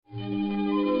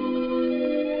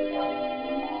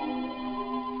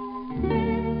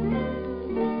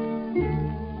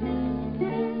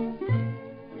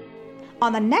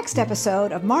On the next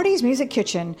episode of Marty's Music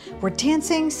Kitchen, we're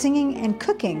dancing, singing, and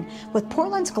cooking with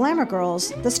Portland's glamour girls,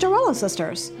 the Starella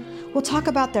sisters. We'll talk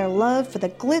about their love for the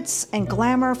glitz and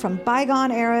glamour from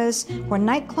bygone eras where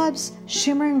nightclubs,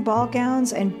 shimmering ball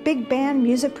gowns, and big band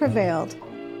music prevailed.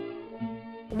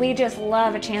 We just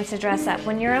love a chance to dress up.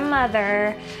 When you're a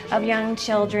mother of young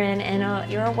children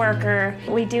and you're a worker,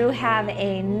 we do have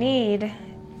a need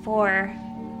for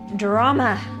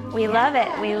drama. We love it.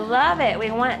 We love it.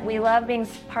 We love being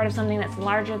part of something that's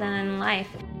larger than life.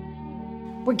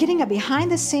 We're getting a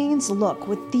behind-the-scenes look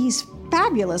with these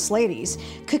fabulous ladies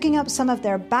cooking up some of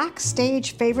their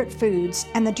backstage favorite foods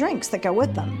and the drinks that go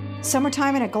with them.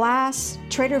 Summertime in a Glass,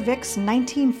 Trader Vic's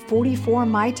 1944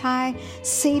 Mai Tai,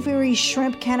 savory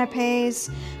shrimp canapes,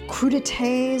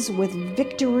 crudités with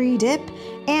Victory dip,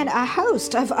 and a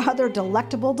host of other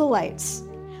delectable delights.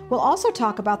 We'll also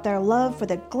talk about their love for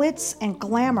the glitz and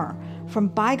glamour from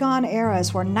bygone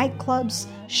eras where nightclubs,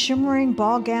 shimmering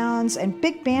ball gowns, and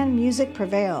big band music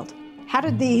prevailed. How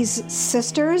did these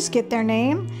sisters get their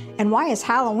name? And why is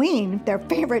Halloween their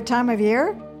favorite time of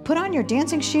year? Put on your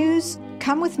dancing shoes,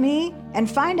 come with me,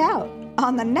 and find out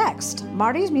on the next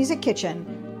Marty's Music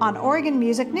Kitchen on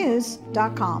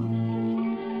OregonMusicNews.com.